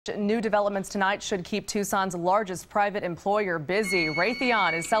New developments tonight should keep Tucson's largest private employer busy.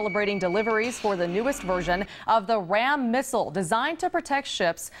 Raytheon is celebrating deliveries for the newest version of the RAM missile, designed to protect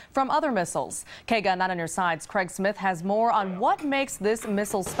ships from other missiles. KGUN-9 on your side's Craig Smith has more on what makes this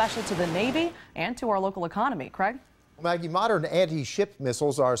missile special to the Navy and to our local economy. Craig? Maggie, modern anti-ship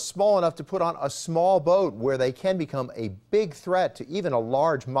missiles are small enough to put on a small boat where they can become a big threat to even a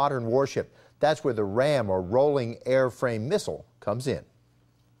large modern warship. That's where the RAM, or Rolling Airframe Missile, comes in.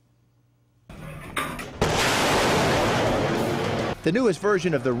 The newest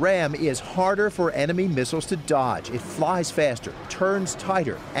version of the RAM is harder for enemy missiles to dodge. It flies faster, turns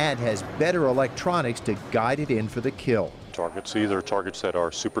tighter, and has better electronics to guide it in for the kill. Targets, either targets that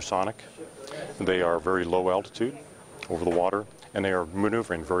are supersonic, they are very low altitude over the water, and they are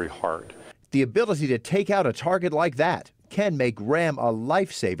maneuvering very hard. The ability to take out a target like that can make RAM a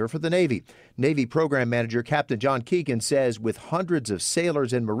lifesaver for the Navy. Navy Program Manager Captain John Keegan says with hundreds of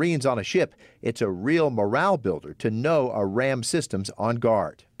sailors and Marines on a ship, it's a real morale builder to know a RAM system's on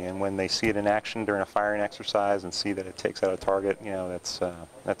guard. And when they see it in action during a firing exercise and see that it takes out a target, you know, that's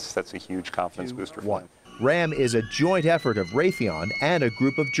a huge confidence booster for them. RAM is a joint effort of Raytheon and a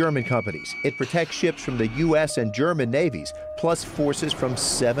group of German companies. It protects ships from the U.S. and German navies, plus forces from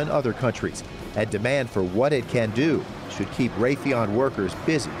 7 other countries. And demand for what it can do should keep Raytheon workers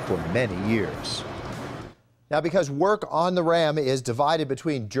busy for many years. Now, because work on the RAM is divided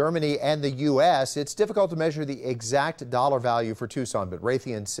between Germany and the U.S., it's difficult to measure the exact dollar value for Tucson, but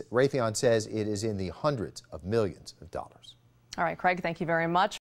Raytheon says it is in the hundreds of millions of dollars. All right, Craig, thank you very much.